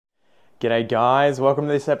G'day guys, welcome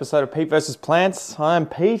to this episode of Pete vs. Plants. I'm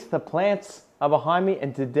Pete, the plants are behind me,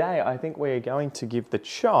 and today I think we're going to give the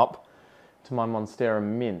chop to my Monstera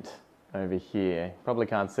mint over here. Probably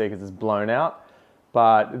can't see because it's blown out,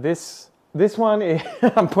 but this one is,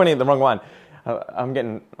 I'm pointing at the wrong one. I'm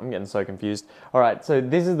getting so confused. All right, so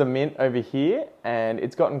this is the mint over here, and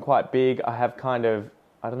it's gotten quite big. I have kind of,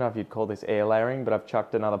 I don't know if you'd call this air layering, but I've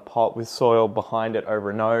chucked another pot with soil behind it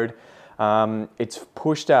over a node. It's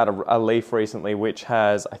pushed out a leaf recently, which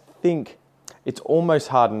has, I think, it's almost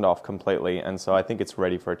hardened off completely, and so I think it's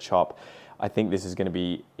ready for a chop. I think this is going to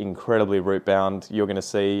be incredibly root bound. You're going to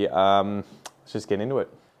see. Let's just get into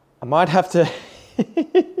it. I might have to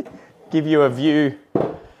give you a view.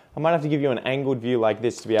 I might have to give you an angled view like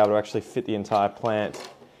this to be able to actually fit the entire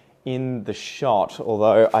plant in the shot,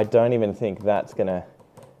 although I don't even think that's going to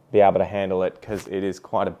be able to handle it because it is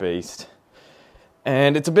quite a beast.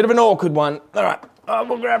 And it's a bit of an awkward one. All right,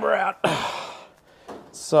 we'll grab her out.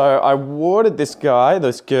 So I watered this guy,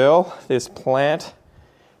 this girl, this plant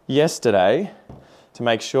yesterday to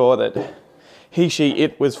make sure that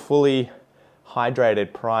it was fully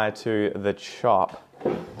hydrated prior to the chop.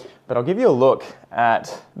 But I'll give you a look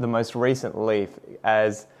at the most recent leaf,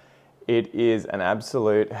 as it is an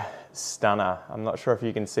absolute stunner. I'm not sure if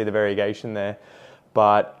you can see the variegation there,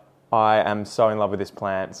 but I am so in love with this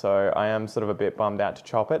plant, so I am sort of a bit bummed out to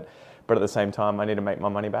chop it, but at the same time I need to make my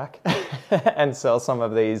money back and sell some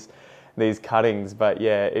of these cuttings. But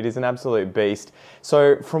yeah, it is an absolute beast.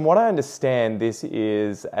 So from what I understand, this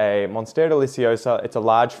is a Monstera deliciosa. It's a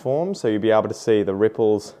large form, so you'll be able to see the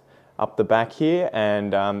ripples up the back here,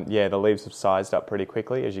 and yeah, the leaves have sized up pretty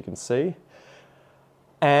quickly, as you can see.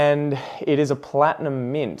 And it is a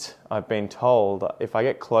platinum mint, I've been told. If I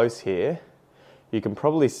get close here, you can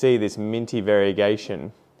probably see this minty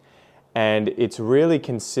variegation, and it's really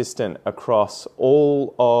consistent across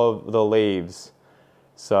all of the leaves.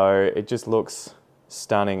 So it just looks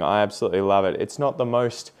stunning. I absolutely love it. It's not the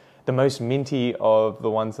most minty of the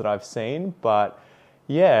ones that I've seen, but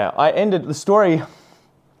yeah, the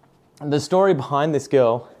story behind this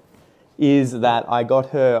girl is that I got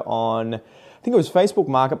her on, I think it was Facebook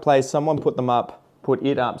Marketplace. Someone put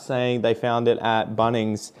it up saying they found it at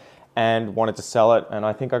Bunnings and wanted to sell it, and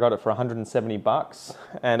I think I got it for 170 bucks,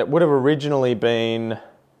 and it would have originally been,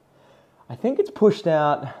 I think it's pushed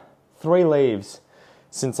out 3 leaves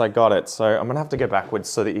since I got it, so I'm gonna have to go backwards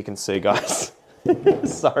so that you can see, guys.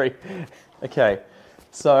 Sorry. Okay,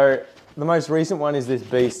 so the most recent one is this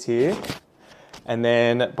beast here, and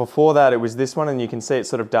then before that it was this one, and you can see it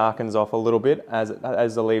sort of darkens off a little bit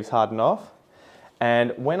as the leaves harden off.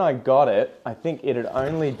 And when I got it, I think it had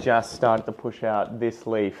only just started to push out this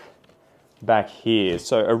leaf back here.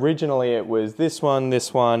 So originally it was this one,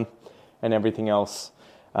 and everything else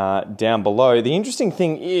down below. The interesting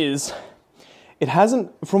thing is, it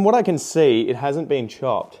hasn't, from what I can see, it hasn't been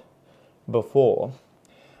chopped before,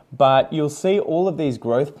 but you'll see all of these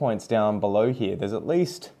growth points down below here. There's at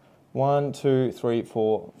least 1, 2, 3,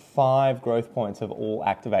 4, 5 growth points have all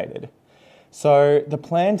activated. So the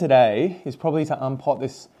plan today is probably to unpot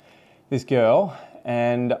this girl,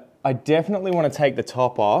 and I definitely want to take the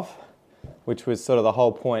top off, which was sort of the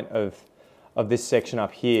whole point of this section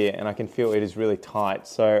up here, and I can feel it is really tight.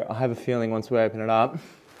 So I have a feeling once we open it up,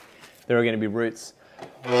 there are going to be roots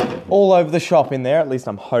all over the shop in there, at least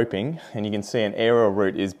I'm hoping. And you can see an aerial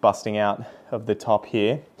root is busting out of the top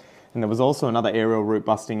here. And there was also another aerial root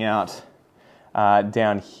busting out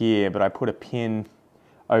down here, but I put a pin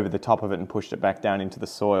over the top of it and pushed it back down into the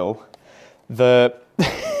soil. The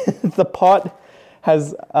pot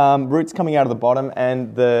has roots coming out of the bottom,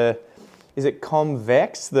 and is it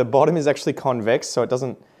convex? The bottom is actually convex, so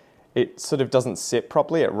it sort of doesn't sit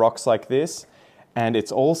properly. It rocks like this, and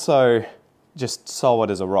it's also just solid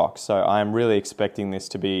as a rock. So I am really expecting this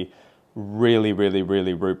to be really, really,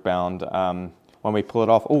 really root bound when we pull it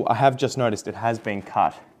off. Oh, I have just noticed it has been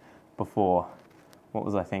cut before. What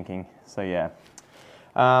was I thinking? So yeah.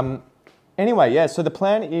 Anyway, yeah, so the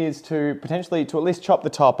plan is to potentially at least chop the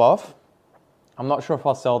top off. I'm not sure if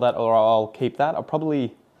I'll sell that or I'll keep that.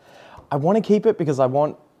 I want to keep it because I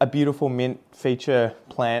want a beautiful mint feature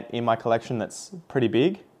plant in my collection that's pretty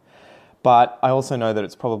big, but I also know that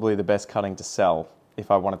it's probably the best cutting to sell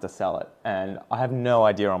if I wanted to sell it, and I have no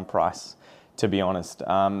idea on price, to be honest.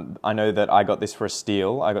 I know that I got this for a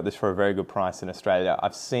steal. I got this for a very good price in Australia.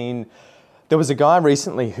 There was a guy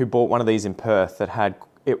recently who bought one of these in Perth that had,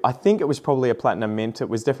 I think it was probably a platinum mint. It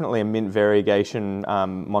was definitely a mint variegation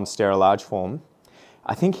Monstera large form.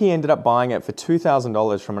 I think he ended up buying it for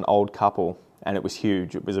 $2,000 from an old couple, and it was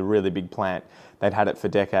huge. It was a really big plant. They'd had it for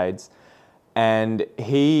decades. And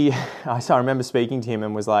I remember speaking to him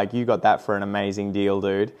and was like, you got that for an amazing deal,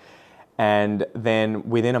 dude. And then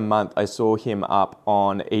within a month, I saw him up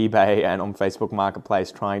on eBay and on Facebook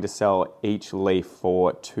Marketplace trying to sell each leaf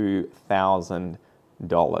for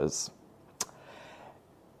 $2,000.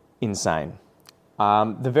 Insane.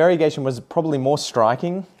 The variegation was probably more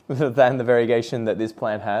striking than the variegation that this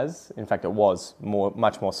plant has. In fact, it was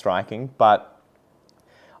much more striking, but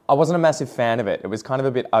I wasn't a massive fan of it. It was kind of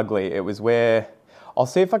a bit ugly. It was where, I'll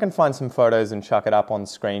see if I can find some photos and chuck it up on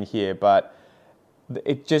screen here, but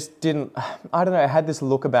it just didn't, I don't know, it had this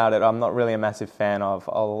look about it I'm not really a massive fan of.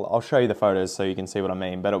 I'll show you the photos so you can see what I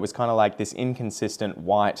mean, but it was kind of like this inconsistent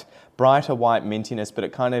white, brighter white mintiness, but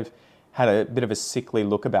it kind of had a bit of a sickly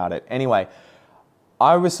look about it. Anyway,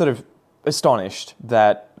 I was sort of astonished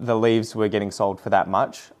that the leaves were getting sold for that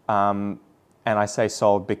much. And I say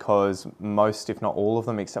sold because most, if not all of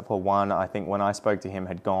them, except for one, I think when I spoke to him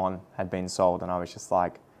had been sold, and I was just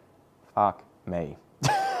like, fuck me.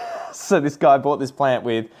 So this guy bought this plant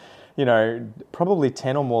with, you know, probably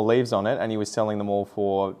 10 or more leaves on it, and he was selling them all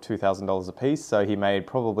for $2,000 a piece. So he made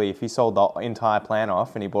probably, if he sold the entire plant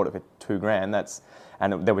off and he bought it for $2,000,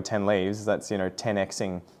 and there were 10 leaves, that's, you know,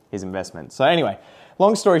 10xing his investment. So anyway,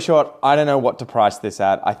 long story short, I don't know what to price this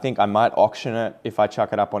at. I think I might auction it if I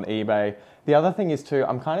chuck it up on eBay. The other thing is too,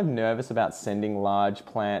 I'm kind of nervous about sending large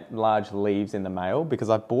leaves in the mail, because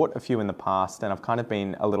I've bought a few in the past and I've kind of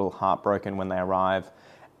been a little heartbroken when they arrive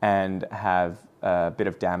and have a bit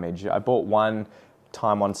of damage. I bought one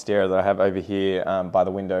Thai Monstera that I have over here by the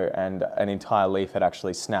window, and an entire leaf had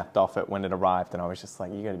actually snapped off it when it arrived, and I was just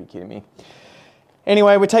like, you gotta be kidding me.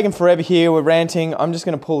 Anyway, we're taking forever here, we're ranting. I'm just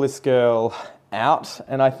gonna pull this girl out,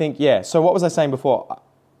 and I think, yeah, so what was I saying before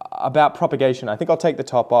about propagation? I think I'll take the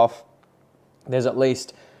top off. There's at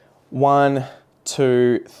least 1,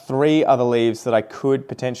 2, 3 other leaves that I could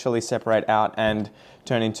potentially separate out and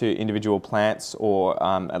turn into individual plants, or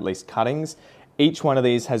at least cuttings. Each one of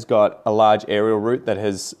these has got a large aerial root that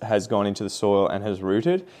has gone into the soil and has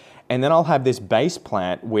rooted. And then I'll have this base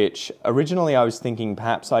plant, which originally I was thinking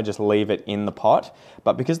perhaps I just leave it in the pot,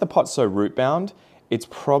 but because the pot's so root bound, it's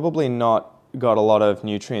probably not got a lot of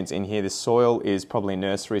nutrients in here. This soil is probably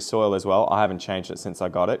nursery soil as well. I haven't changed it since I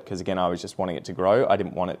got it, because again, I was just wanting it to grow. I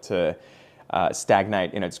didn't want it to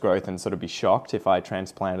stagnate in its growth and sort of be shocked if I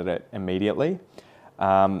transplanted it immediately.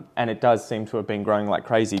 And it does seem to have been growing like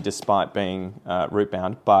crazy despite being root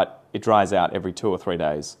bound, but it dries out every 2 or 3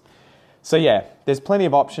 days. So yeah, there's plenty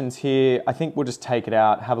of options here. I think we'll just take it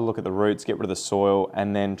out, have a look at the roots, get rid of the soil,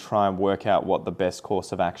 and then try and work out what the best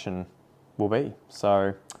course of action will be.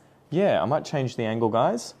 So yeah, I might change the angle,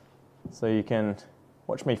 guys, so you can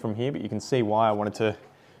watch me from here, but you can see why I wanted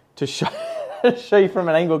to show, show you from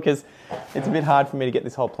an angle, because it's a bit hard for me to get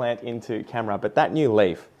this whole plant into camera. But that new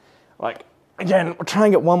leaf, like, again, I'll try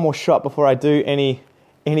and get one more shot before I do any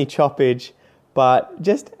choppage, but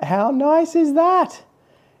just how nice is that?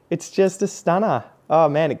 It's just a stunner. Oh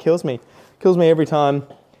man, it kills me. Kills me every time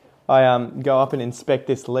I go up and inspect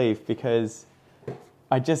this leaf, because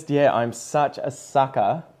I'm such a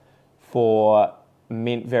sucker for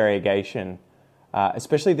mint variegation,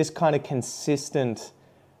 especially this kind of consistent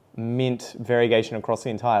mint variegation across the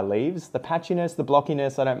entire leaves. The patchiness, the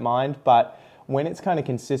blockiness, I don't mind, but when it's kind of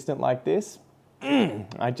consistent like this,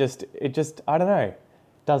 I don't know,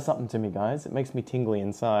 does something to me, guys. It makes me tingly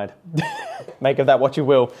inside. Make of that what you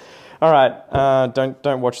will. All right,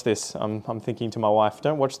 don't watch this. I'm thinking to my wife,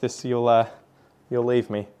 don't watch this, you'll leave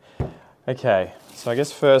me. Okay, so I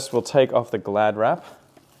guess first we'll take off the Glad wrap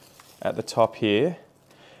at the top here,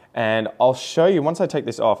 and I'll show you once I take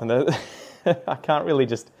this off, and I can't really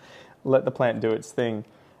just let the plant do its thing.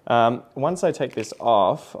 Once I take this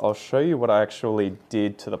off, I'll show you what I actually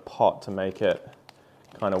did to the pot to make it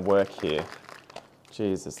kind of work here.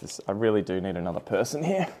 Jesus, I really do need another person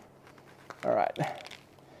here. All right.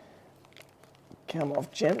 Come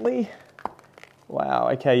off gently. Wow,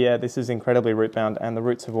 okay, yeah, this is incredibly root bound, and the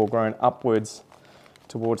roots have all grown upwards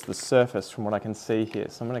towards the surface from what I can see here.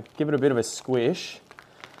 So I'm gonna give it a bit of a squish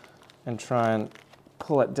and try and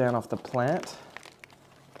pull it down off the plant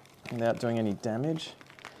without doing any damage.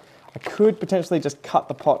 I could potentially just cut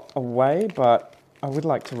the pot away, but I would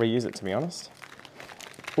like to reuse it, to be honest.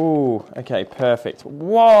 Ooh, okay, perfect.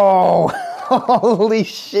 Whoa! Holy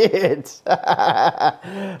shit! Look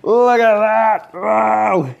at that!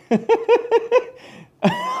 Whoa!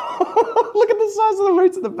 Look at the size of the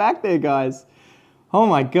roots at the back there, guys. Oh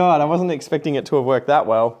my God, I wasn't expecting it to have worked that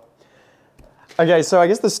well. Okay, so I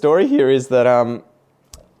guess the story here is that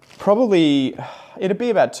probably, it'd be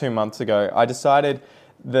about 2 months ago, I decided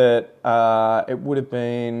that it would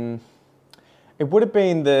It would have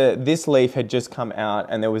been this leaf had just come out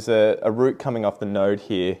and there was a root coming off the node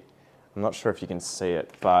here. I'm not sure if you can see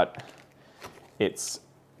it, but it's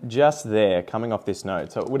just there coming off this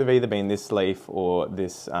node. So it would have either been this leaf or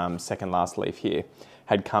this second last leaf here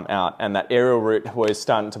had come out, and that aerial root was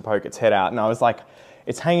starting to poke its head out. And I was like,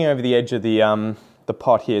 it's hanging over the edge of the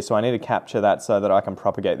pot here, so I need to capture that so that I can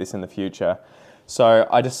propagate this in the future. So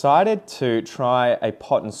I decided to try a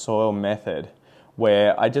pot and soil method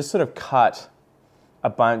where I just sort of cut a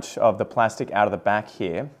bunch of the plastic out of the back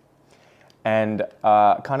here and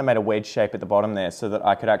kind of made a wedge shape at the bottom there so that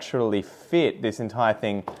I could actually fit this entire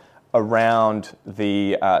thing around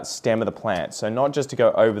the stem of the plant. So not just to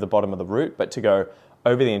go over the bottom of the root, but to go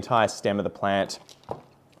over the entire stem of the plant.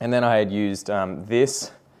 And then I had used this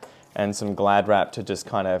and some Glad Wrap to just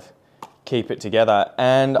kind of keep it together.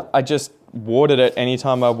 And I just watered it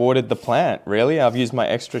anytime I watered the plant, really. I've used my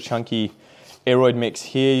extra chunky aeroid mix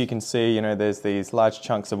here. You can see, you know, there's these large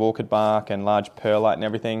chunks of orchid bark and large perlite and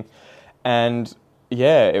everything. And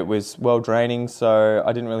yeah, it was well draining, so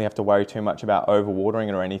I didn't really have to worry too much about overwatering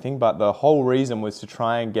it or anything. But the whole reason was to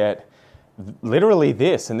try and get literally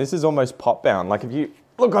this, and this is almost pot bound. Like if you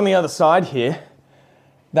look on the other side here,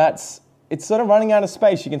 it's sort of running out of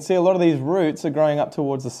space. You can see a lot of these roots are growing up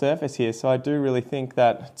towards the surface here. So I do really think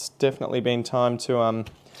that it's definitely been time to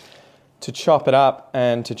chop it up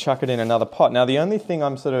and to chuck it in another pot. Now the only thing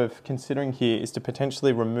I'm sort of considering here is to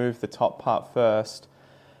potentially remove the top part first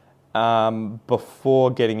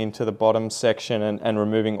before getting into the bottom section and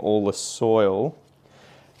removing all the soil.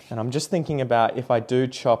 And I'm just thinking about if I do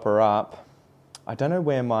chop her up, I don't know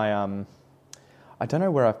where my, I don't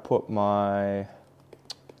know where I've put my,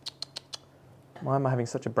 why am I having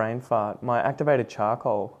such a brain fart? My activated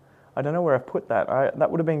charcoal. I don't know where I've put that.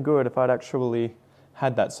 That would have been good if I'd actually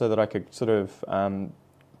had that so that I could sort of,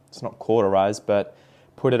 it's not cauterize, but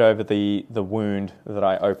put it over the wound that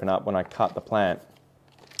I open up when I cut the plant,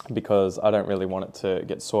 because I don't really want it to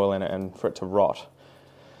get soil in it and for it to rot.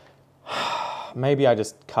 Maybe I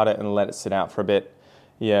just cut it and let it sit out for a bit.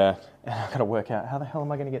 Yeah, and I've got to work out how the hell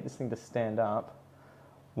am I going to get this thing to stand up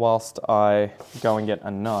whilst I go and get a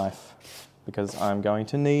knife, because I'm going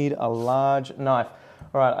to need a large knife.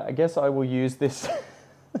 All right, I guess I will use this.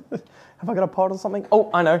 Have I got a pot or something?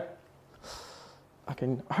 Oh, I know. I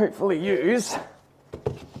can hopefully use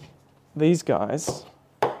these guys.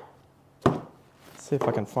 See if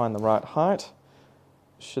I can find the right height.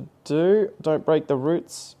 Should do. Don't break the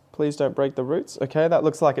roots. Please don't break the roots. Okay, that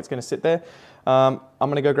looks like it's going to sit there. I'm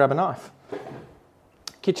going to go grab a knife.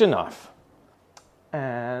 Kitchen knife.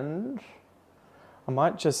 And I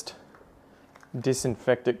might just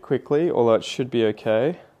disinfect it quickly, although it should be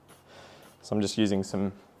okay. So I'm just using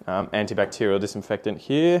some antibacterial disinfectant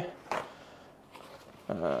here.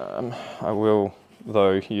 I will,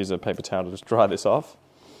 though, use a paper towel to just dry this off.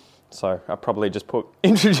 So I'll probably just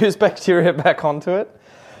introduce bacteria back onto it.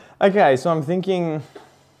 Okay, so I'm thinking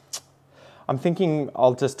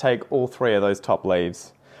I'll just take all three of those top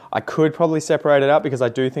leaves. I could probably separate it out because I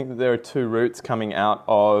do think that there are two roots coming out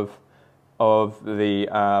of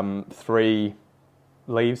the three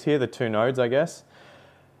leaves here, the two nodes, I guess.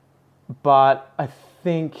 But I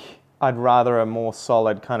think I'd rather a more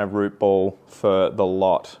solid kind of root ball for the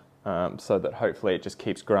lot, so that hopefully it just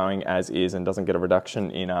keeps growing as is and doesn't get a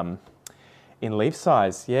reduction in leaf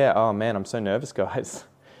size. Yeah, oh man, I'm so nervous, guys.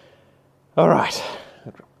 All right.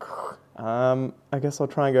 I guess I'll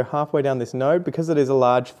try and go halfway down this node. Because it is a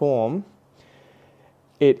large form,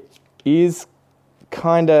 it is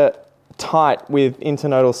kind of tight with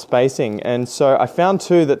internodal spacing. And so I found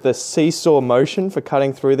too that the seesaw motion for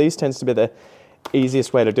cutting through these tends to be the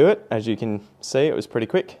easiest way to do it. As you can see, it was pretty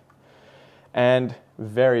quick and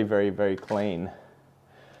very, very, very clean.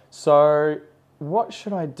 So what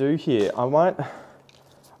should I do here? I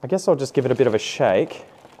guess I'll just give it a bit of a shake.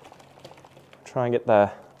 Try and get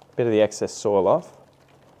the bit of the excess soil off.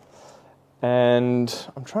 And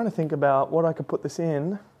I'm trying to think about what I could put this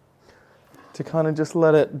in to kind of just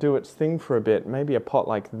let it do its thing for a bit. Maybe a pot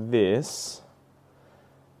like this.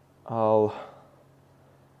 I'll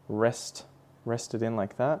rest it in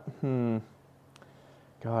like that.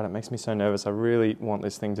 God, it makes me so nervous. I really want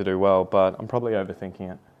this thing to do well, but I'm probably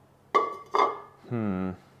overthinking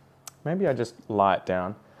it. Maybe I just lie it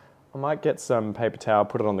down. I might get some paper towel,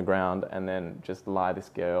 put it on the ground, and then just lie this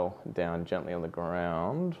girl down gently on the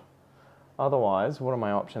ground. Otherwise, what are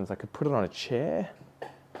my options? I could put it on a chair.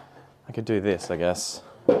 I could do this, I guess.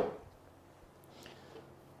 Okay,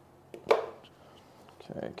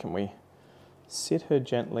 can we sit her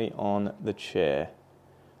gently on the chair?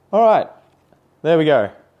 All right, there we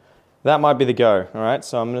go. That might be the go, all right?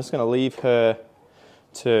 So I'm just gonna leave her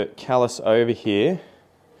to callus over here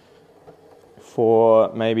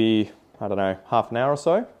for maybe, I don't know, half an hour or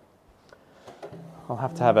so. I'll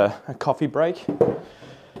have to have a coffee break.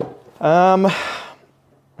 Now,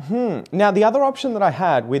 the other option that I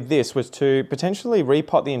had with this was to potentially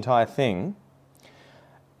repot the entire thing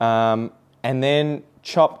and then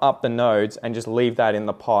chop up the nodes and just leave that in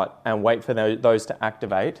the pot and wait for those to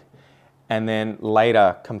activate and then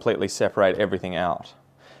later completely separate everything out.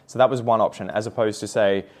 So that was one option, as opposed to,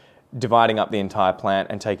 say, dividing up the entire plant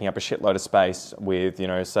and taking up a shitload of space with, you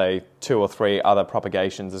know, say 2 or 3 other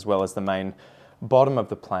propagations as well as the main bottom of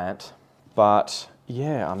the plant. But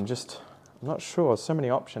yeah, I'm not sure. So many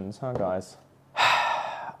options, huh, guys?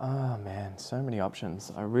 Oh man, so many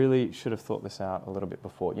options. I really should have thought this out a little bit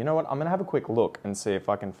before. You know what? I'm gonna have a quick look and see if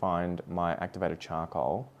I can find my activated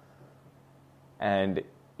charcoal. And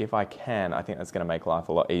if I can, I think that's gonna make life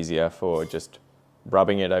a lot easier for just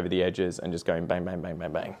rubbing it over the edges and just going bang, bang, bang,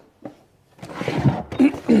 bang, bang.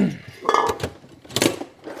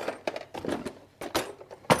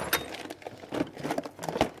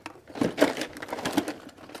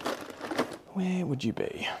 Where would you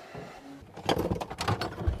be?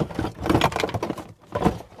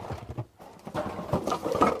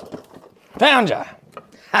 Found ya!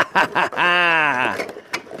 Ha ha ha ha!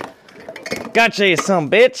 Gotcha, you son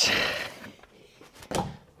of a bitch!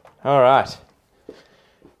 Alright.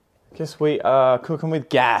 Guess we are cooking with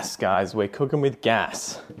gas, guys. We're cooking with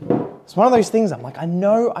gas. It's one of those things, I'm like, I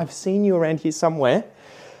know I've seen you around here somewhere,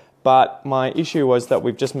 but my issue was that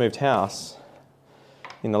we've just moved house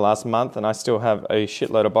in the last month and I still have a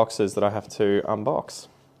shitload of boxes that I have to unbox.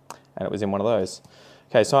 And it was in one of those.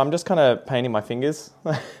 Okay, so I'm just kind of painting my fingers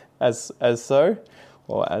as so,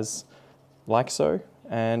 or as like so,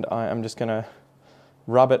 and I am just gonna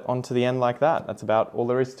rub it onto the end like that. That's about all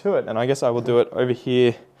there is to it. And I guess I will do it over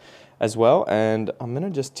here as well. And I'm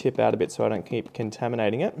gonna just tip out a bit so I don't keep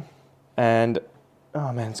contaminating it. And,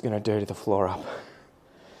 oh man, it's gonna dirty the floor up.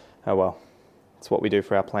 Oh well, it's what we do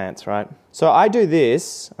for our plants, right? So I do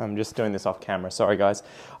this, I'm just doing this off camera, sorry guys.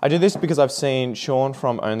 I do this because I've seen Sean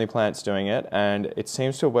from Only Plants doing it and it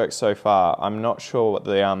seems to have worked so far. I'm not sure what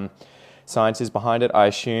the science is behind it. I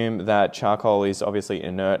assume that charcoal is obviously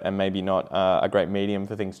inert and maybe not a great medium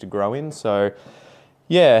for things to grow in. So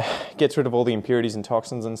yeah, gets rid of all the impurities and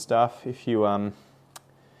toxins and stuff if you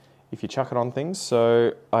chuck it on things.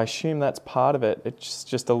 So I assume that's part of it. It's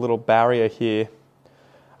just a little barrier here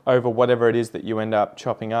over whatever it is that you end up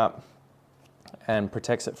chopping up and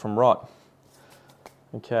protects it from rot.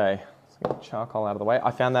 Okay, let's get the charcoal out of the way. I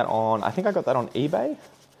found that on, I think I got that on eBay,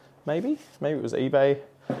 maybe it was eBay,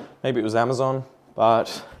 maybe it was Amazon,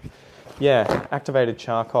 but yeah, activated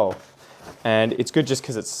charcoal. And it's good just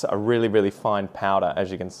because it's a really, really fine powder,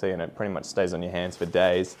 as you can see, and it pretty much stays on your hands for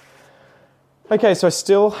days. Okay, so I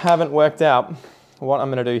still haven't worked out what I'm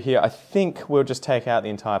gonna do here. I think we'll just take out the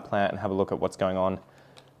entire plant and have a look at what's going on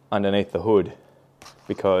underneath the hood,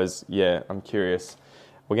 because yeah, I'm curious.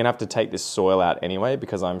 We're gonna have to take this soil out anyway,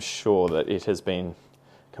 because I'm sure that it has been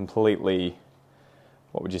completely,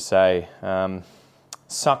 what would you say,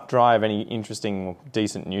 sucked dry of any interesting,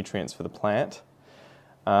 decent nutrients for the plant.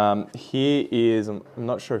 Here is, I'm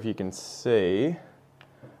not sure if you can see,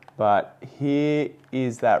 but here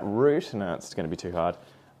is that root. No, it's gonna be too hard.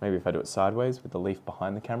 Maybe if I do it sideways with the leaf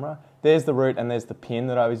behind the camera. There's the root and there's the pin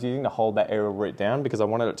that I was using to hold that aerial root down because I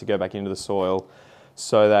wanted it to go back into the soil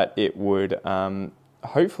so that it would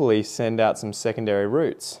hopefully send out some secondary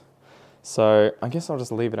roots. So I guess I'll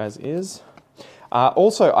just leave it as is.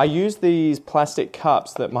 Also, I use these plastic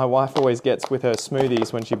cups that my wife always gets with her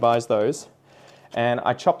smoothies when she buys those. And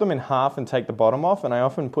I chop them in half and take the bottom off, and I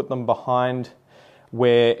often put them behind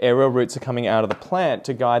where aerial roots are coming out of the plant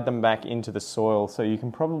to guide them back into the soil. So you can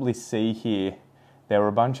probably see here, there were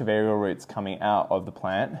a bunch of aerial roots coming out of the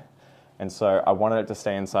plant. And so I wanted it to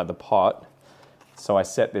stay inside the pot. So I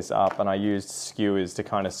set this up and I used skewers to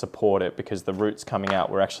kind of support it because the roots coming out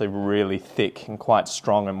were actually really thick and quite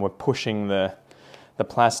strong and were pushing the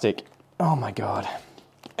plastic. Oh my God.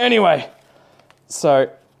 Anyway, so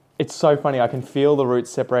it's so funny. I can feel the roots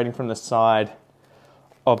separating from the side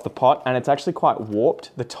of the pot, and it's actually quite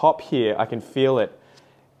warped. The top here, I can feel it.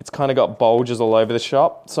 It's kind of got bulges all over the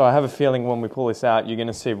shop. So I have a feeling when we pull this out, you're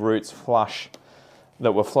gonna see roots flush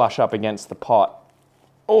that will flush up against the pot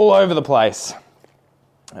all over the place.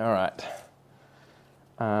 All right.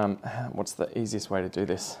 What's the easiest way to do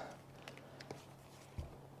this?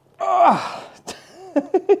 Oh!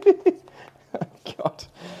 God,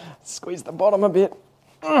 squeeze the bottom a bit.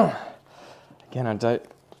 Again, I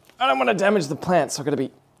don't want to damage the plant, so I've got to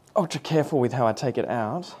be ultra careful with how I take it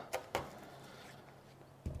out.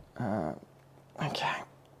 Okay.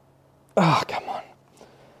 Oh, come on.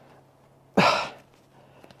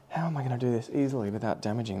 How am I going to do this easily without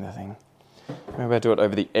damaging the thing? Maybe I do it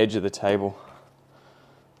over the edge of the table.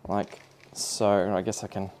 Like so. I guess I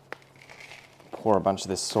can pour a bunch of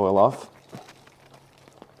this soil off.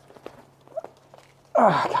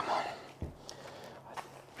 Oh, come on.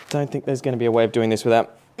 I don't think there's going to be a way of doing this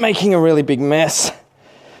without making a really big mess.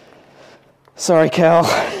 Sorry, Cal.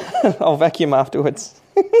 I'll vacuum afterwards.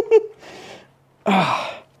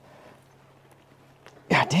 Oh.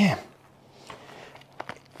 God damn.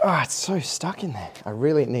 Oh, it's so stuck in there. I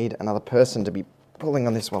really need another person to be pulling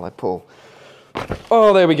on this while I pull.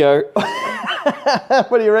 Oh, there we go.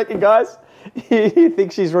 What do you reckon, guys? You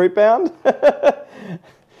think she's root bound?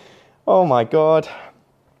 Oh my God.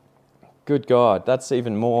 Good God, that's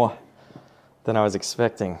even more than I was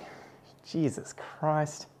expecting. Jesus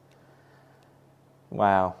Christ.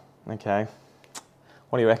 Wow, okay.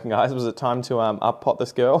 What do you reckon, guys? Was it time to up-pot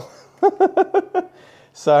this girl?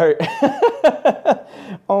 So,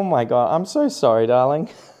 oh my God, I'm so sorry, darling.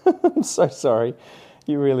 I'm so sorry.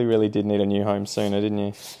 You really, really did need a new home sooner, didn't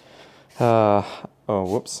you? Oh,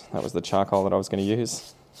 whoops, that was the charcoal that I was going to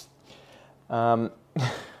use. Far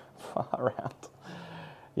out.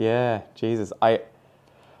 Yeah, Jesus. I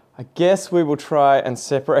guess we will try and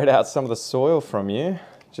separate out some of the soil from you,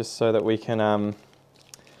 just so that we can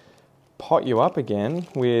pot you up again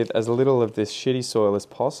with as little of this shitty soil as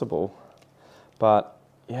possible. But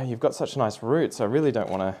yeah, you've got such nice roots. I really don't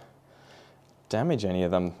want to damage any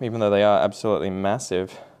of them, even though they are absolutely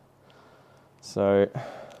massive. So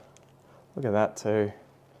look at that too.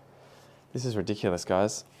 This is ridiculous,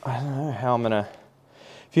 guys. I don't know how I'm gonna...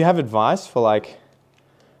 If you have advice for like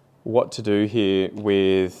what to do here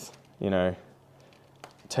with, you know,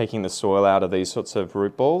 taking the soil out of these sorts of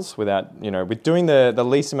root balls without, you know, with doing the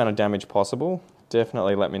least amount of damage possible,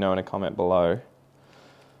 definitely let me know in a comment below.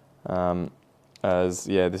 As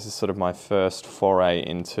yeah, this is sort of my first foray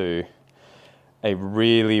into a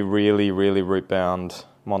really, really, really root-bound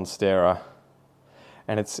Monstera.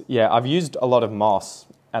 And it's, yeah, I've used a lot of moss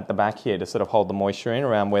at the back here to sort of hold the moisture in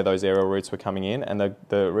around where those aerial roots were coming in, and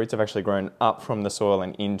the roots have actually grown up from the soil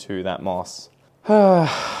and into that moss.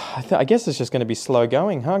 I guess it's just going to be slow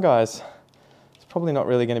going, huh, guys? There's probably not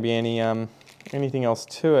really going to be any anything else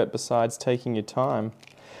to it besides taking your time.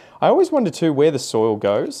 I always wonder too where the soil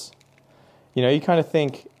goes. You know, you kind of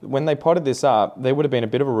think when they potted this up, there would have been a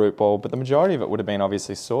bit of a root ball, but the majority of it would have been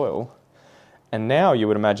obviously soil. And now you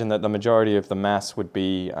would imagine that the majority of the mass would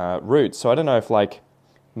be roots. So I don't know if like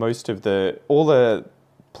most of all the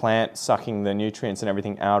plant sucking the nutrients and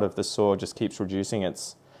everything out of the soil just keeps reducing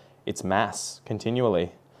its mass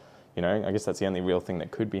continually. You know, I guess that's the only real thing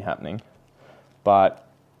that could be happening. But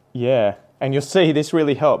yeah, and you'll see this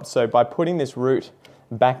really helped. So by putting this root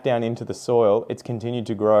back down into the soil, it's continued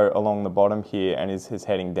to grow along the bottom here and is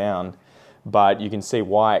heading down. But you can see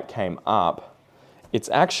why it came up. It's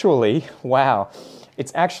actually, wow,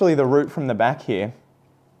 it's actually the root from the back here.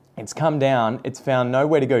 It's come down, it's found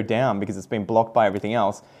nowhere to go down because it's been blocked by everything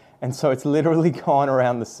else. And so it's literally gone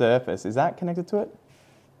around the surface. Is that connected to it?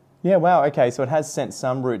 Yeah, wow, okay, so it has sent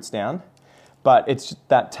some roots down, but it's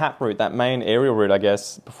that taproot, that main aerial root, I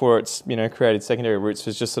guess, before it's, you know, created secondary roots,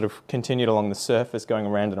 was just sort of continued along the surface going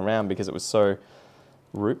around and around because it was so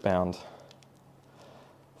root bound.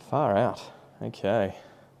 Far out, okay.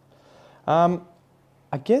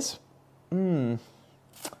 I guess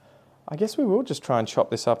we will just try and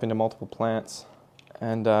chop this up into multiple plants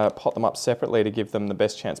and pot them up separately to give them the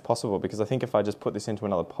best chance possible, because I think if I just put this into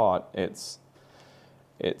another pot, it's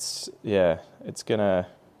just gonna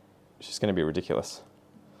be ridiculous.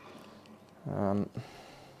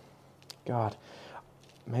 God,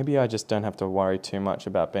 maybe I just don't have to worry too much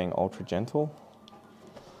about being ultra gentle.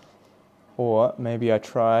 Or maybe I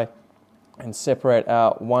try and separate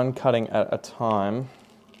out one cutting at a time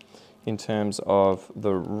in terms of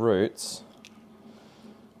the roots.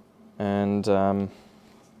 And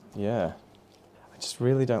yeah, I just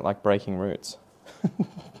really don't like breaking roots. I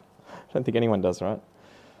don't think anyone does, right?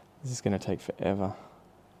 This is going to take forever.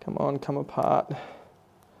 Come on, come apart.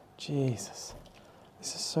 Jesus.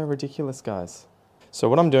 This is so ridiculous, guys. So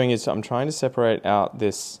what I'm doing is I'm trying to separate out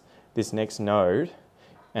this next node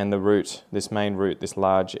and the root, this main root, this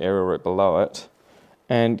large aerial root below it,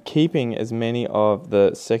 and keeping as many of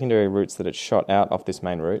the secondary roots that it shot out off this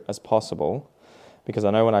main root as possible, because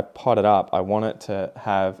I know when I pot it up, I want it to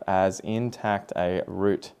have as intact a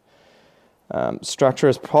root structure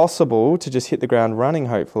as possible to just hit the ground running,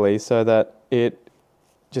 hopefully, so that it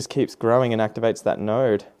just keeps growing and activates that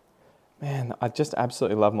node. Man, I just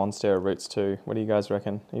absolutely love Monstera roots too. What do you guys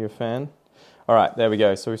reckon? Are you a fan? All right, there we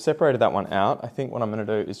go. So we've separated that one out. I think what I'm gonna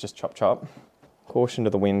do is just chop chop. Caution to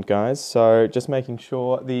the wind, guys. So just making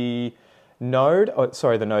sure the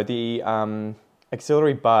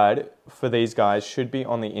auxiliary bud for these guys should be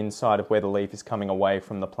on the inside of where the leaf is coming away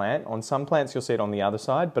from the plant. On some plants, you'll see it on the other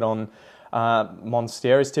side, but on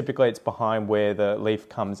Monsteras, typically it's behind where the leaf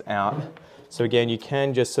comes out. So again, you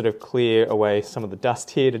can just sort of clear away some of the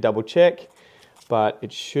dust here to double check, but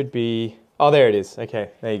it should be, oh, there it is.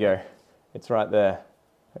 Okay, there you go. It's right there.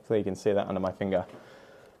 Hopefully you can see that under my finger.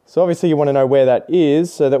 So obviously you want to know where that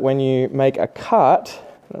is so that when you make a cut,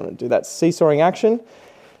 I'm going to do that seesawing action,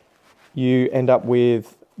 you end up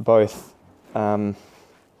with both a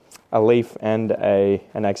leaf and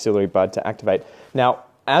an auxiliary bud to activate. Now,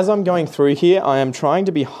 as I'm going through here, I am trying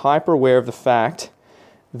to be hyper aware of the fact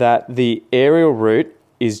that the aerial root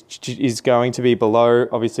is going to be below,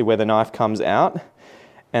 obviously, where the knife comes out,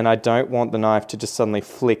 and I don't want the knife to just suddenly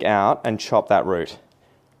flick out and chop that root.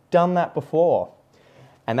 Done that before,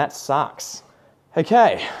 and that sucks.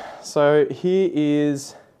 Okay, so here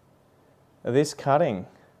is this cutting.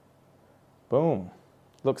 Boom,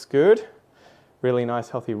 looks good. Really nice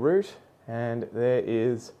healthy root, and there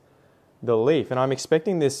is the leaf. And I'm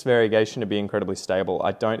expecting this variegation to be incredibly stable.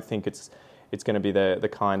 I don't think it's going to be the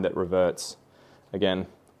kind that reverts. Again,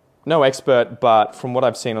 no expert, but from what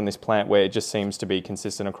I've seen on this plant where it just seems to be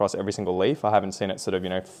consistent across every single leaf, I haven't seen it sort of, you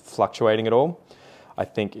know, fluctuating at all. I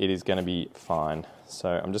think it is going to be fine.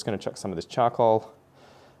 So I'm just going to chuck some of this charcoal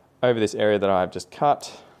over this area that I've just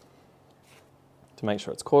cut to make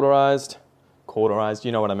sure it's cauterized. Cauterized,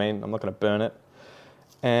 you know what I mean. I'm not going to burn it.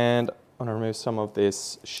 And I'm going to remove some of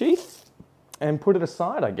this sheath and put it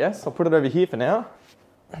aside, I guess. I'll put it over here for now.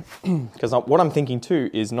 Because what I'm thinking too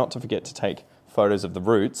is not to forget to take photos of the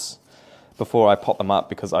roots before I pot them up,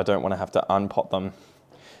 because I don't want to have to unpot them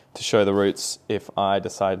to show the roots if I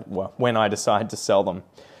decide, well, when I decide to sell them.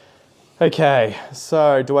 Okay,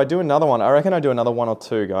 so do I do another one? I reckon I do another one or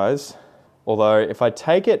two, guys. Although if I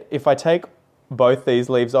take both these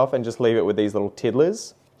leaves off and just leave it with these little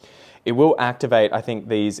tiddlers, it will activate, I think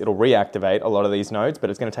it'll reactivate a lot of these nodes, but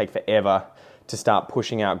it's going to take forever to start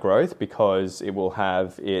pushing out growth because it will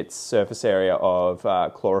have its surface area of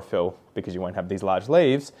chlorophyll, because you won't have these large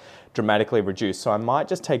leaves, dramatically reduced. So I might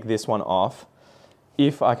just take this one off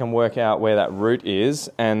if I can work out where that root is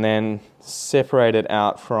and then separate it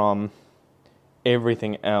out from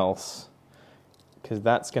everything else, because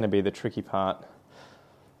that's going to be the tricky part.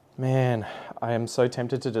 Man, I am so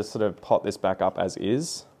tempted to just sort of pot this back up as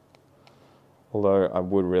is. Although I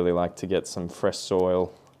would really like to get some fresh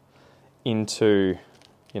soil into,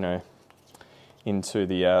 you know, into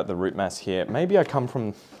the root mass here. Maybe I come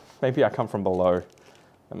from below.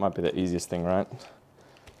 That might be the easiest thing, right?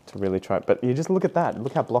 To really try. But you just look at that.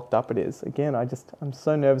 Look how blocked up it is. Again, I'm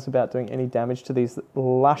so nervous about doing any damage to these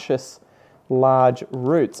luscious, large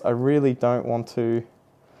roots. I really don't want to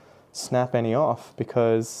snap any off,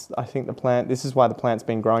 because I think this is why the plant's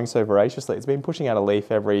been growing so voraciously. It's been pushing out a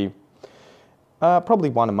leaf every, probably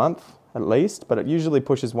one a month at least, but it usually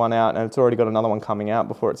pushes one out and it's already got another one coming out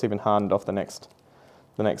before it's even hardened off the next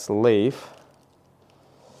leaf.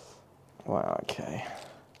 Wow, okay.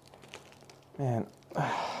 Man,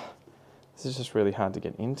 this is just really hard to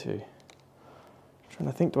get into. I'm trying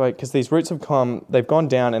to think, because these roots they've gone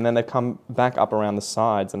down and then they've come back up around the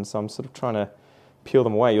sides, and so I'm sort of trying to peel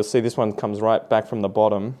them away. You'll see this one comes right back from the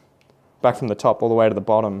bottom, back from the top all the way to the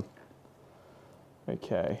bottom.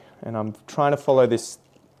 Okay, and I'm trying to follow this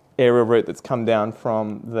aerial root that's come down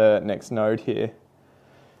from the next node here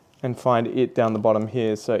and find it down the bottom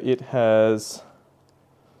here. So it has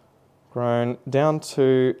grown down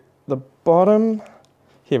to the bottom.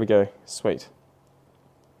 Here we go, sweet.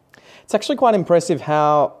 It's actually quite impressive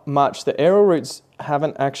how much the aerial roots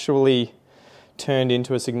haven't actually turned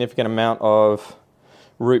into a significant amount of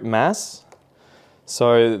root mass.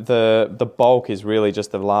 So the bulk is really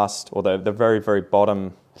just the last, or the very, very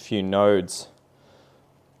bottom few nodes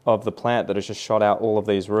of the plant that has just shot out all of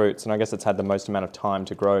these roots. And I guess it's had the most amount of time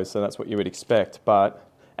to grow, so that's what you would expect. But,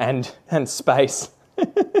 and space,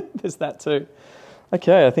 there's that too.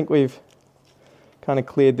 Okay, I think we've kind of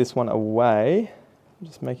cleared this one away. I'm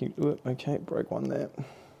just making, okay, broke one there.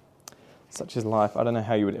 Such is life. I don't know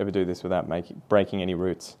how you would ever do this without breaking any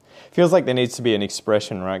roots. Feels like there needs to be an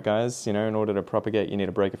expression, right, guys? You know, in order to propagate, you need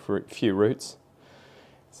to break a few roots.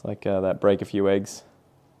 It's like that break a few eggs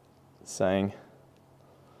saying.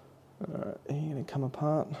 All right, are you going to come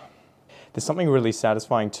apart? There's something really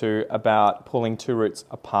satisfying too about pulling two roots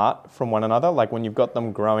apart from one another, like when you've got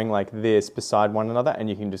them growing like this beside one another and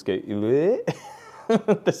you can just go,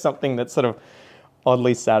 there's something that's sort of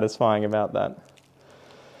oddly satisfying about that.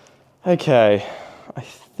 Okay, I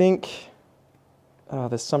think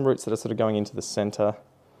there's some roots that are sort of going into the center.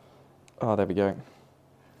 Oh, there we go.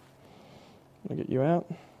 I'll get you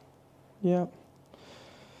out. Yeah.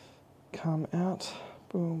 Come out.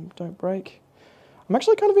 Boom, don't break. I'm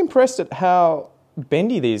actually kind of impressed at how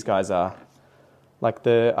bendy these guys are. Like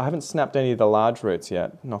I haven't snapped any of the large roots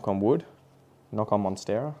yet. Knock on wood. Knock on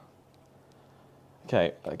Monstera.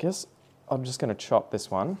 Okay, I guess I'm just going to chop this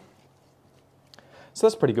one. So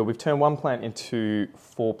that's pretty good. We've turned one plant into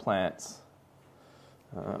 4 plants.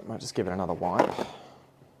 Might just give it another wipe.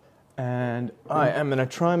 And I am going to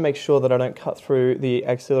try and make sure that I don't cut through the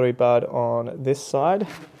axillary bud on this side.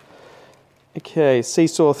 Okay,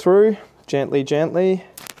 seesaw through, gently, gently.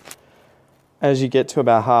 As you get to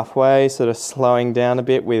about halfway, sort of slowing down a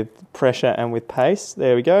bit with pressure and with pace.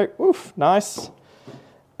 There we go. Oof, nice.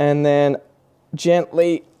 And then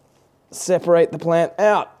gently separate the plant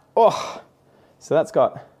out. Oh, so that's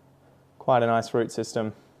got quite a nice root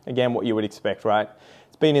system. Again, what you would expect, right?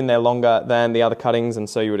 It's been in there longer than the other cuttings, and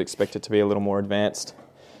so you would expect it to be a little more advanced.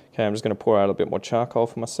 Okay, I'm just going to pour out a bit more charcoal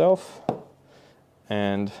for myself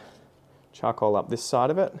and charcoal up this side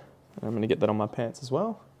of it. And I'm going to get that on my pants as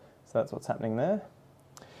well. So that's what's happening there.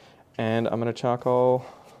 And I'm going to charcoal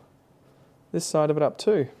this side of it up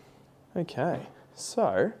too. Okay,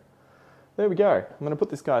 so there we go. I'm going to put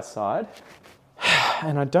this guy aside.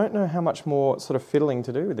 And I don't know how much more sort of fiddling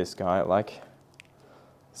to do with this guy. Like,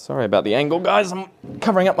 sorry about the angle, guys. I'm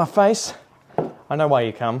covering up my face. I know why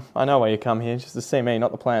you come. I know why you come here, just to see me,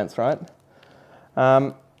 not the plants, right?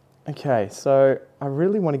 Okay, so I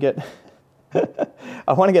really want to get...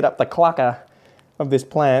 I want to get up the clucker of this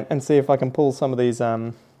plant and see if I can pull some of these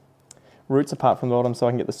roots apart from the bottom so I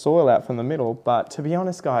can get the soil out from the middle. But to be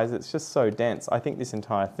honest, guys, it's just so dense. I think this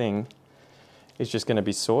entire thing is just going to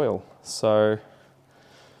be soil. So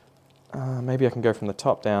maybe I can go from the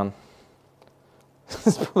top down.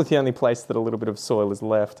 It's probably the only place that a little bit of soil is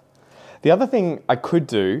left. The other thing I could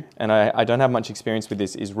do, and I don't have much experience with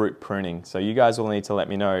this, is root pruning. So you guys will need to let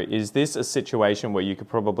me know, is this a situation where you could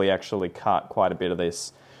probably actually cut quite a bit of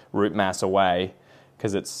this root mass away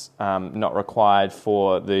because it's not required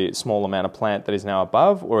for the small amount of plant that is now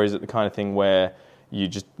above? Or is it the kind of thing where you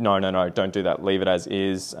just, no, don't do that, leave it as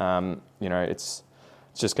is. You know, it's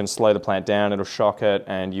just going to slow the plant down, it'll shock it,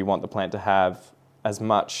 and you want the plant to have as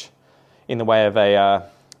much in the way of a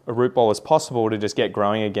root ball as possible to just get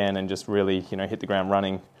growing again and just really, you know, hit the ground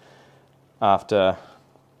running after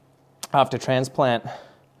transplant.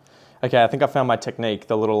 Okay, I think I found my technique,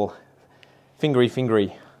 the little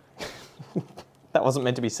fingery. That wasn't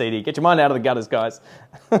meant to be CD. Get your mind out of the gutters, guys.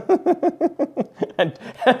 and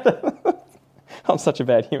I'm such a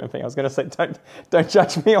bad human being. I was going to say, don't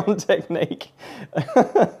judge me on technique.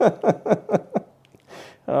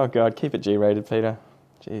 Oh God, keep it G-rated, Peter.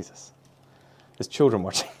 Jesus. There's children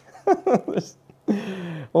watching. There's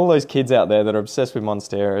all those kids out there that are obsessed with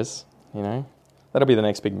Monsteras, you know. That'll be the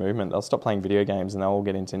next big movement. They'll stop playing video games and they'll all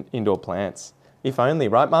get into indoor plants. If only,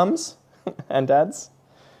 right, mums and dads?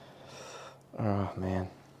 Oh, man.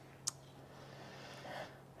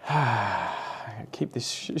 Keep this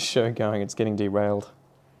show going. It's getting derailed.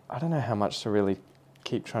 I don't know how much to really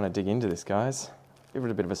keep trying to dig into this, guys. Give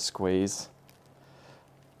it a bit of a squeeze.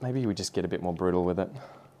 Maybe we just get a bit more brutal with it.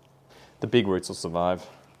 The big roots will survive.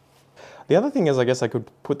 The other thing is, I guess I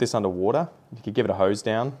could put this under water. You could give it a hose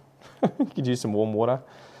down. You could use some warm water,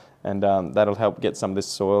 and that'll help get some of this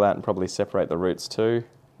soil out and probably separate the roots too.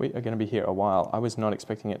 We are going to be here a while. I was not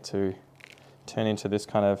expecting it to turn into this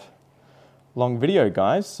kind of long video,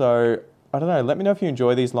 guys. So I don't know, let me know if you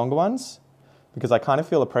enjoy these longer ones, because I kind of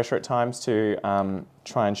feel the pressure at times to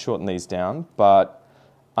try and shorten these down, but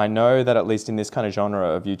I know that at least in this kind of genre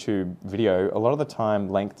of YouTube video, a lot of the time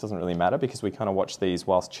length doesn't really matter because we kind of watch these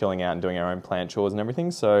whilst chilling out and doing our own plant chores and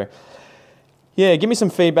everything. So yeah, give me some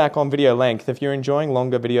feedback on video length. If you're enjoying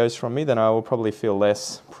longer videos from me, then I will probably feel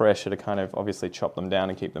less pressure to kind of obviously chop them down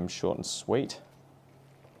and keep them short and sweet.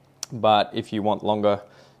 But if you want longer,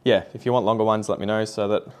 if you want longer ones, let me know so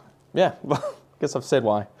that, well, I guess I've said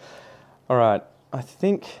why. All right, I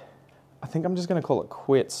think I'm just going to call it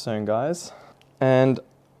quits soon, guys. And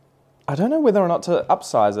I don't know whether or not to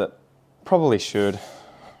upsize it. Probably should.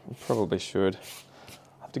 Probably should.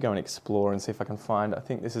 I'll have to go and explore and see if I can find, I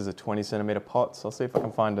think this is a 20 centimeter pot, so I'll see if I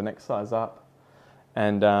can find the next size up.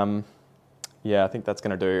 And yeah, I think that's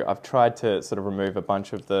going to do. I've tried to sort of remove a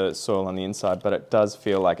bunch of the soil on the inside, but it does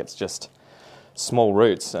feel like it's just small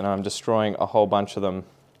roots and I'm destroying a whole bunch of them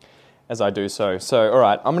as I do so. So, all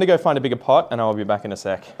right, I'm going to go find a bigger pot and I'll be back in a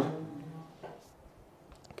sec.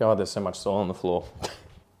 God, there's so much soil on the floor.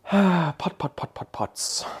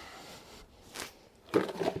 Pots.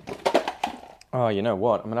 Oh, you know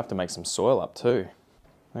what? I'm gonna have to make some soil up too.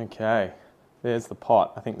 Okay, there's the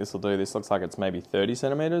pot. I think this will do. This looks like it's maybe 30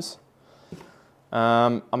 centimeters.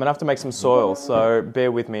 I'm gonna have to make some soil, so bear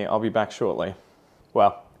with me. I'll be back shortly.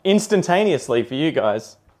 Well, instantaneously for you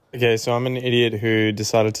guys. Okay, so I'm an idiot who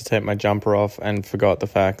decided to take my jumper off and forgot the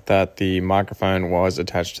fact that the microphone was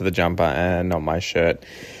attached to the jumper and not my shirt.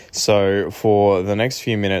 So for the next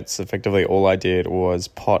few minutes, effectively all I did was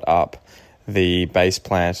pot up the base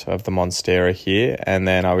plant of the Monstera here, and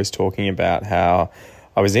then I was talking about how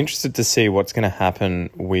I was interested to see what's going to happen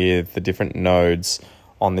with the different nodes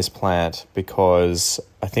on this plant, because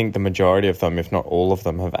I think the majority of them, if not all of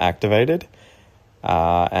them, have activated.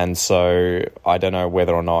 And so I don't know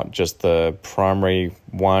whether or not just the primary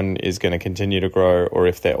one is going to continue to grow, or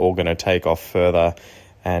if they're all going to take off further,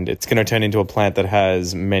 and it's going to turn into a plant that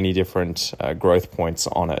has many different growth points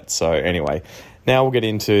on it. So anyway, now we'll get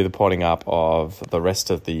into the potting up of the rest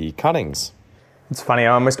of the cuttings. It's funny, I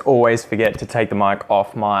almost always forget to take the mic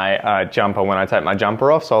off my jumper when I take my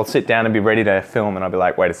jumper off, so I'll sit down and be ready to film and I'll be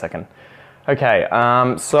like, wait a second. Okay,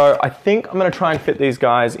 so I think I'm going to try and fit these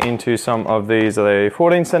guys into some of these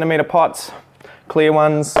 14 centimeter pots, clear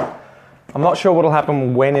ones. I'm not sure what will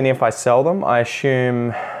happen when and if I sell them. I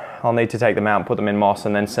assume I'll need to take them out and put them in moss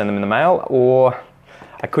and then send them in the mail, or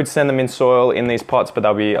I could send them in soil in these pots, but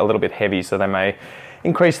they'll be a little bit heavy, so they may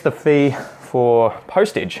increase the fee for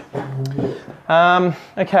postage.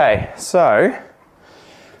 Okay, so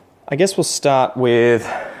I guess we'll start with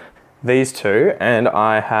these two, and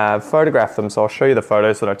I have photographed them, so I'll show you the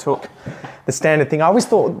photos that I took. The standard thing, I always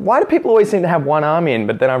thought, why do people always seem to have one arm in?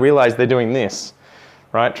 But then I realized they're doing this,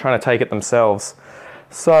 right? Trying to take it themselves.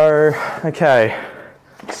 So, okay,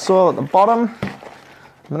 soil at the bottom.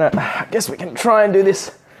 I guess we can try and do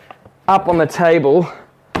this up on the table.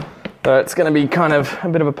 But it's going to be kind of a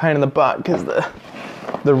bit of a pain in the butt because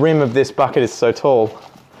the rim of this bucket is so tall.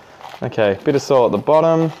 Okay, bit of soil at the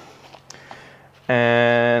bottom.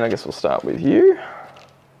 And I guess we'll start with you.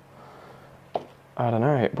 I don't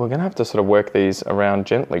know, we're going to have to sort of work these around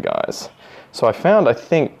gently, guys. So I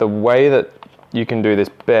think the way that you can do this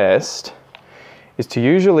best is to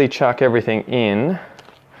usually chuck everything in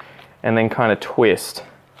and then kind of twist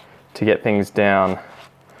to get things down.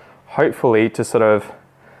 Hopefully to sort of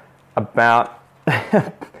about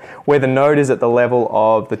where the node is at the level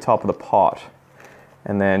of the top of the pot,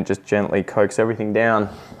 and then just gently coax everything down.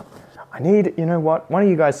 I need, you know what, one of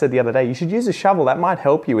you guys said the other day, you should use a shovel, that might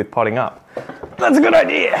help you with potting up. That's a good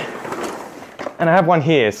idea. And I have one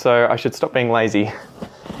here, so I should stop being lazy,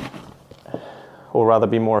 or rather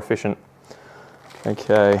be more efficient.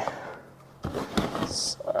 Okay,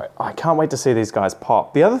 so I can't wait to see these guys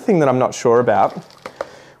pop. The other thing that I'm not sure about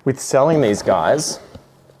with selling these guys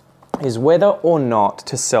is whether or not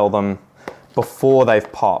to sell them before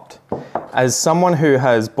they've popped. As someone who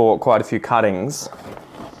has bought quite a few cuttings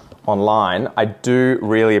online, I do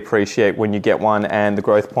really appreciate when you get one and the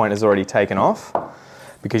growth point has already taken off,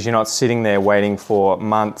 because you're not sitting there waiting for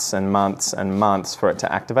months and months and months for it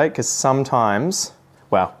to activate, because sometimes,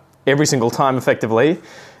 well, every single time effectively,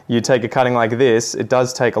 you take a cutting like this, it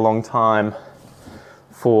does take a long time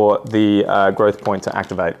for the growth point to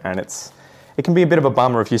activate, and it can be a bit of a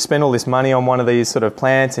bummer if you spend all this money on one of these sort of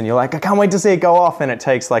plants and you're like, I can't wait to see it go off, and it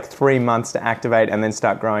takes like 3 months to activate and then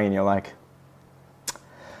start growing, and you're like,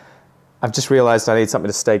 I've just realized I need something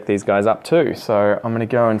to stake these guys up too, so I'm gonna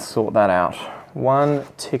go and sort that out. One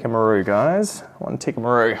tickamaroo, guys, one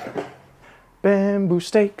tickamaroo. Bamboo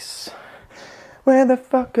stakes, where the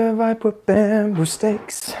fuck have I put bamboo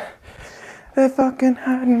stakes? They're fucking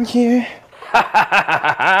hiding here.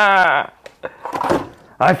 I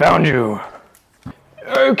found you.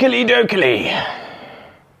 Oakley dokley.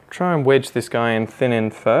 Try and wedge this guy in thin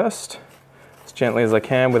end first, as gently as I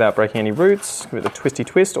can without breaking any roots. Give it a twisty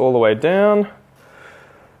twist all the way down.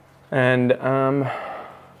 And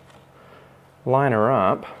line her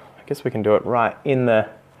up. I guess we can do it right in the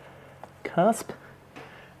cusp.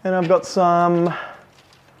 And I've got some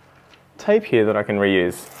tape here that I can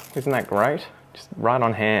reuse. Isn't that great? Just right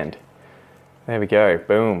on hand. There we go,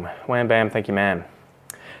 boom. Wham bam, thank you ma'am.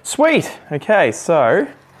 Sweet, okay, so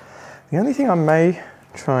the only thing I may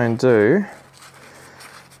try and do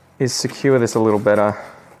is secure this a little better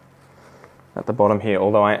at the bottom here,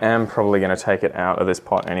 although I am probably going to take it out of this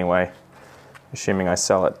pot anyway, assuming I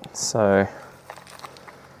sell it. So,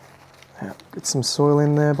 yeah, get some soil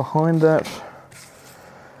in there behind that.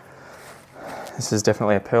 This is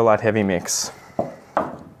definitely a perlite heavy mix.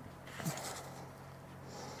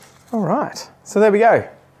 All right, so there we go.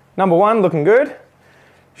 Number one, looking good.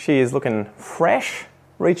 She is looking fresh,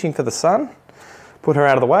 reaching for the sun. Put her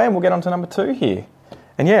out of the way and we'll get on to number two here.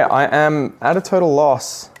 And yeah, I am at a total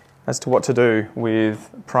loss as to what to do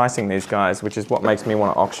with pricing these guys, which is what makes me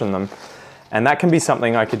want to auction them. And that can be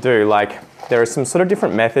something I could do. Like, there are some sort of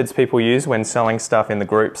different methods people use when selling stuff in the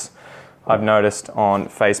groups, I've noticed on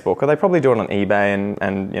Facebook, or they probably do it on eBay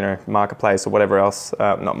and you know, Marketplace or whatever else,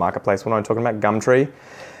 not Marketplace, what am I talking about, Gumtree.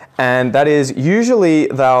 And that is, usually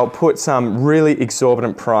they'll put some really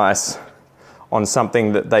exorbitant price on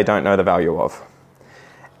something that they don't know the value of.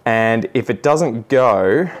 And if it doesn't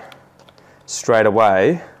go straight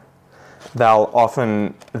away, they'll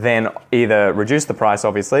often then either reduce the price,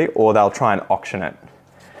 obviously, or they'll try and auction it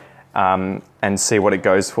and see what it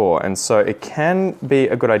goes for. And so it can be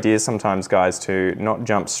a good idea sometimes, guys, to not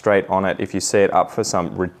jump straight on it if you see it up for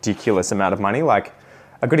some ridiculous amount of money. Like,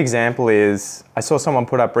 a good example is, I saw someone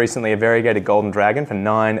put up recently a variegated golden dragon for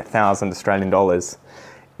 9,000 Australian dollars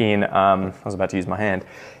in, I was about to use my hand,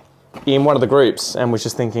 in one of the groups, and was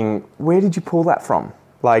just thinking, where did you pull that from?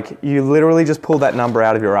 Like, you literally just pulled that number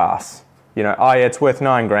out of your ass. You know, oh yeah, it's worth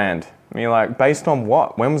 9 grand. And you're like, based on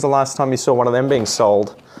what? When was the last time you saw one of them being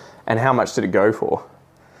sold? And how much did it go for?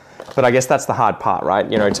 But I guess that's the hard part, right?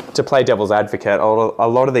 You know, to play devil's advocate, a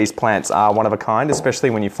lot of these plants are one of a kind, especially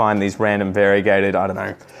when you find these random variegated, I don't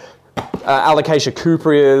know, Alocasia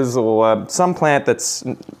cupreas, or some plant that's,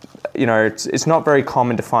 you know, it's not very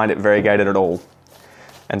common to find it variegated at all.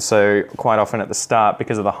 And so quite often at the start,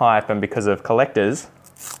 because of the hype and because of collectors,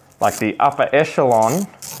 like the upper echelon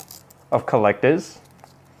of collectors,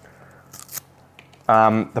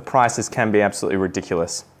 the prices can be absolutely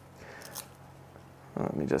ridiculous.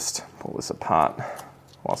 Let me just pull this apart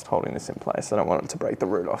whilst holding this in place. I don't want it to break the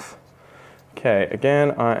root off. Okay,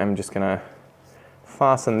 again, I am just gonna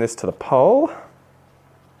fasten this to the pole.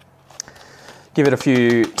 Give it a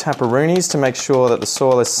few taparoonies to make sure that the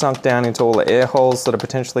soil is sunk down into all the air holes that are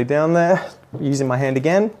potentially down there. Using my hand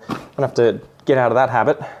again. I'm gonna have to get out of that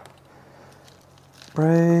habit.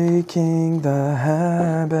 Breaking the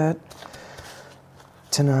habit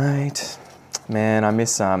tonight. Man, I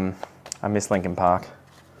miss Linkin Park.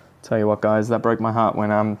 Tell you what, guys, that broke my heart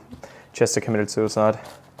when Chester committed suicide.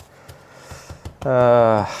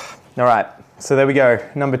 All right, so there we go.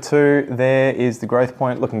 Number 2, there is the growth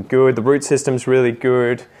point looking good. The root system's really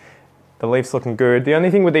good. The leaf's looking good. The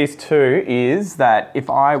only thing with these two is that if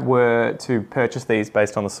I were to purchase these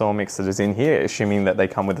based on the soil mix that is in here, assuming that they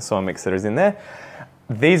come with the soil mix that is in there,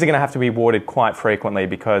 these are going to have to be watered quite frequently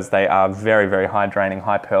because they are very, very high draining,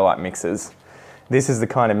 high perlite mixes. This is the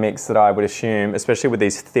kind of mix that I would assume, especially with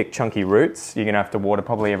these thick, chunky roots, you're going to have to water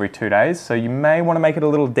probably every 2 days. So you may want to make it a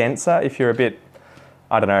little denser if you're a bit,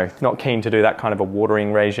 I don't know, not keen to do that kind of a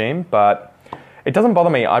watering regime, but it doesn't bother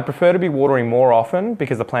me. I prefer to be watering more often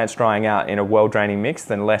because the plant's drying out in a well-draining mix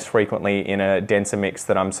than less frequently in a denser mix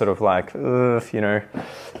that I'm sort of like, ugh, you know,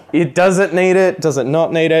 does it need it? Does it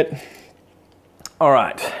not need it? All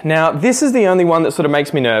right, now this is the only one that sort of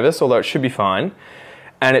makes me nervous, although it should be fine.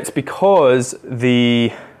 And it's because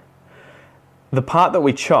the part that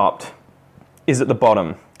we chopped is at the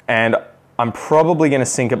bottom, and I'm probably going to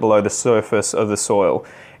sink it below the surface of the soil.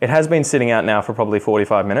 It has been sitting out now for probably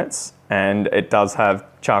 45 minutes, and it does have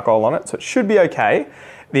charcoal on it, so it should be okay.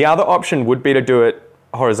 The other option would be to do it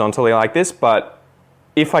horizontally like this, but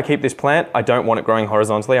if I keep this plant, I don't want it growing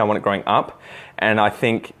horizontally, I want it growing up. And I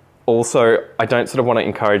think also, I don't sort of want to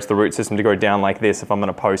encourage the root system to go down like this if I'm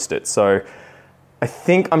going to post it. So I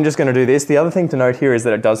think I'm just going to do this. The other thing to note here is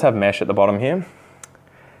that it does have mesh at the bottom here.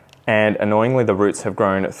 And annoyingly, the roots have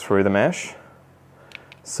grown through the mesh.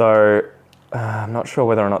 So I'm not sure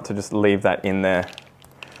whether or not to just leave that in there.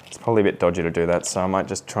 It's probably a bit dodgy to do that, so I might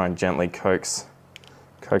just try and gently coax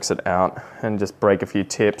it out and just break a few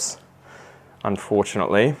tips,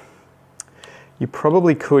 unfortunately. You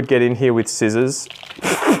probably could get in here with scissors.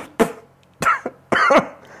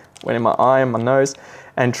 Went in my eye and my nose,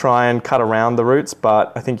 and try and cut around the roots,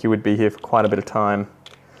 but I think you would be here for quite a bit of time,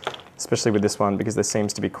 especially with this one, because there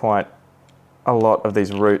seems to be quite a lot of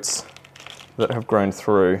these roots that have grown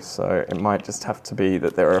through, so it might just have to be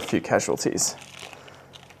that there are a few casualties.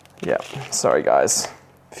 Yeah, sorry guys,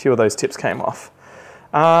 a few of those tips came off.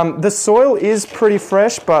 The soil is pretty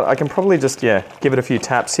fresh, but I can probably just, yeah, give it a few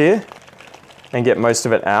taps here and get most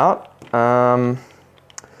of it out.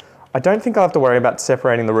 I don't think I'll have to worry about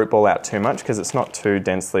separating the root ball out too much because it's not too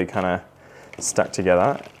densely kind of stuck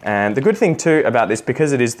together. And the good thing too about this,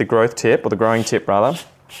 because it is the growth tip, or the growing tip rather,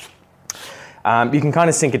 you can kind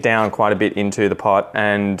of sink it down quite a bit into the pot,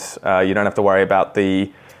 and you don't have to worry about the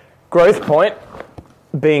growth point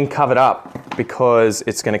being covered up because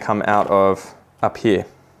it's going to come out of up here.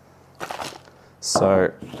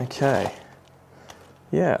 So, okay.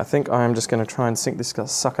 yeah, I think I'm just going to try and sink this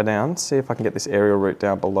sucker down, see if I can get this aerial root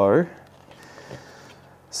down below.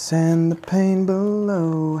 Sand the pain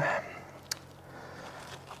below.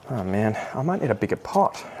 Oh man, I might need a bigger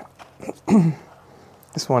pot.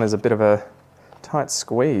 This one is a bit of a tight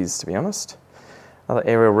squeeze, to be honest. Another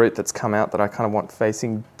aerial root that's come out that I kind of want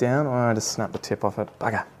facing down. Oh, I just snapped the tip off it.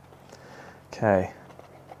 Bugger. Okay.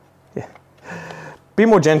 Yeah. Be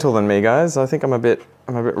more gentle than me, guys. I think I'm a bit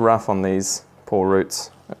rough on these poor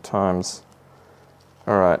roots at times.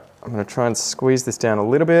 All right, I'm going to try and squeeze this down a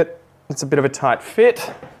little bit. It's a bit of a tight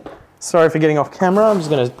fit. Sorry for getting off camera. I'm just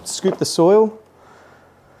going to scoop the soil.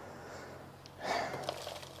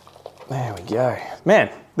 There we go. Man,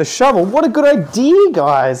 the shovel, what a good idea,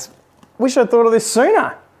 guys. Wish I'd thought of this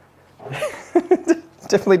sooner.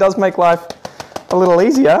 Definitely does make life a little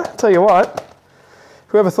easier. Tell you what,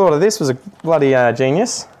 whoever thought of this was a bloody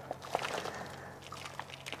genius.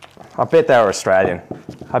 I bet they were Australian.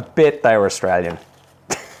 I bet they were Australian.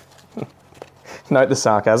 Note the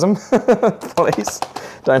sarcasm, please.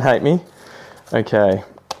 Don't hate me. Okay.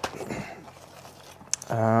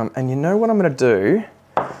 And you know what I'm going to do?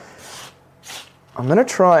 I'm going to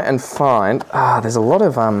try and find, there's a lot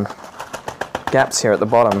of gaps here at the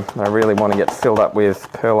bottom that I really want to get filled up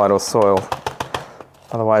with perlite or soil.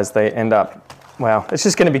 Otherwise they end up, well, it's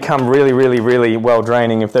just going to become really, really, really well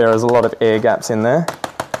draining if there is a lot of air gaps in there.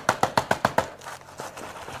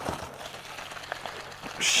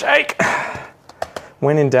 Shake.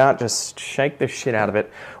 When in doubt, just shake the shit out of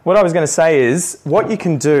it. What I was going to say is, what you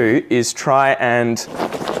can do is try and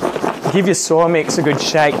give your soil mix a good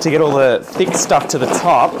shake to get all the thick stuff to the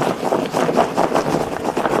top.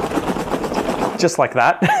 Just like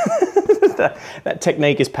that. That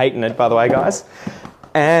technique is patented, by the way, guys.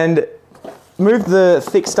 And move the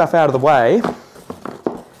thick stuff out of the way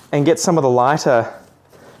and get some of the lighter,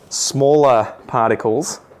 smaller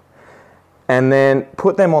particles and then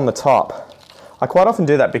put them on the top. I quite often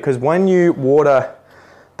do that because when you water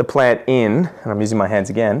the plant in, and I'm using my hands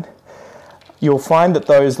again, you'll find that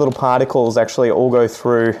those little particles actually all go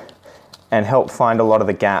through and help find a lot of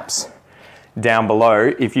the gaps down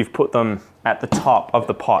below if you've put them at the top of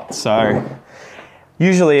the pot. So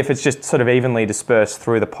usually if it's just sort of evenly dispersed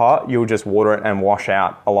through the pot, you'll just water it and wash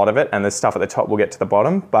out a lot of it and the stuff at the top will get to the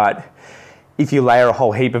bottom. But if you layer a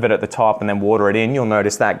whole heap of it at the top and then water it in, you'll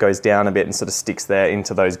notice that goes down a bit and sort of sticks there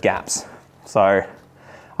into those gaps. So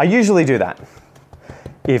I usually do that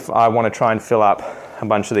if I want to try and fill up a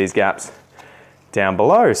bunch of these gaps down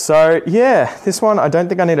below. So yeah, this one I don't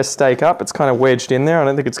think I need to stake up. It's kind of wedged in there. I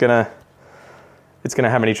don't think it's gonna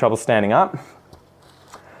have any trouble standing up.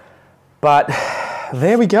 But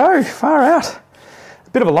there we go, far out. A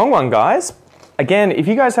bit of a long one, guys. Again, if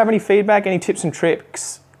you guys have any feedback, any tips and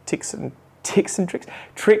tricks,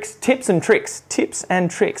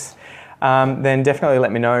 then definitely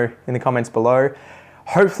let me know in the comments below.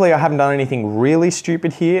 Hopefully I haven't done anything really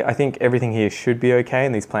stupid here. I think everything here should be okay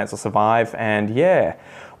and these plants will survive. And yeah,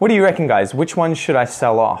 what do you reckon, guys? Which ones should I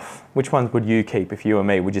sell off? Which ones would you keep if you were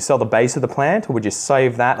me? Would you sell the base of the plant or would you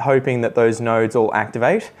save that hoping that those nodes all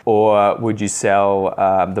activate? Or would you sell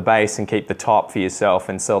the base and keep the top for yourself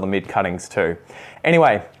and sell the mid cuttings too?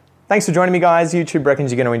 Anyway, thanks for joining me, guys. YouTube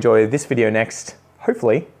reckons you're going to enjoy this video next.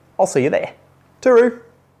 Hopefully, I'll see you there. Tooroo!